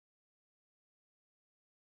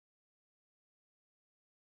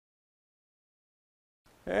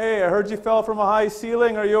Hey, I heard you fell from a high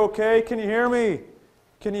ceiling. Are you okay? Can you hear me?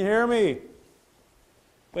 Can you hear me?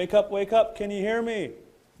 Wake up, wake up. Can you hear me?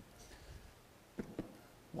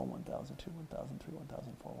 1, 1,000, 2, 1,000, 3,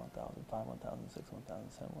 1,000, 4, 1,000, 5, 1,000, 6,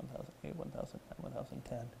 1,000, 7, 1,000, 8, 1,000, 9, 1,000,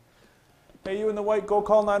 10. Hey, you in the white, go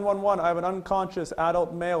call 911. I have an unconscious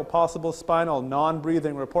adult male, possible spinal,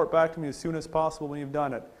 non-breathing. Report back to me as soon as possible when you've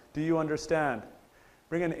done it. Do you understand?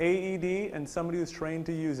 Bring an AED and somebody who's trained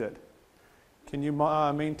to use it. Can you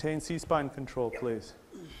maintain C-spine control, please?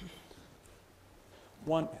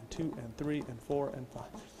 1 and 2 and 3 and 4 and 5,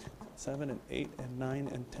 7 and 8 and 9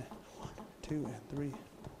 and 10. 1, 2 and 3,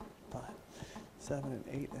 5, 7 and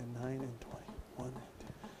 8 and 9 and 20. 1 and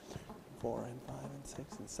 2, 4 and 5 and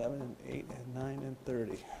 6 and 7 and 8 and 9 and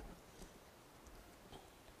 30.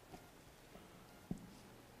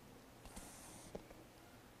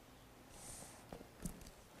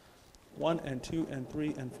 One and 2 and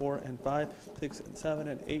 3 and 4 and 5, 6 and 7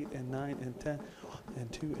 and 8 and 9 and 10, 1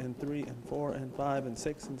 and 2 and 3 and 4 and 5 and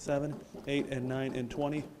 6 and 7, 8 and 9 and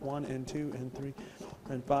 20, 1 and 2 and 3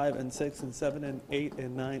 and 5 and 6 and 7 and 8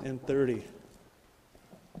 and 9 and 30.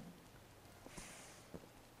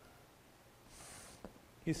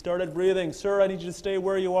 He started breathing. Sir, I need you to stay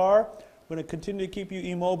where you are. We're going to continue to keep you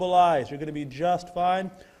immobilized. You're going to be just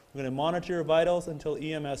fine. We're going to monitor your vitals until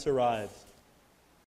EMS arrives.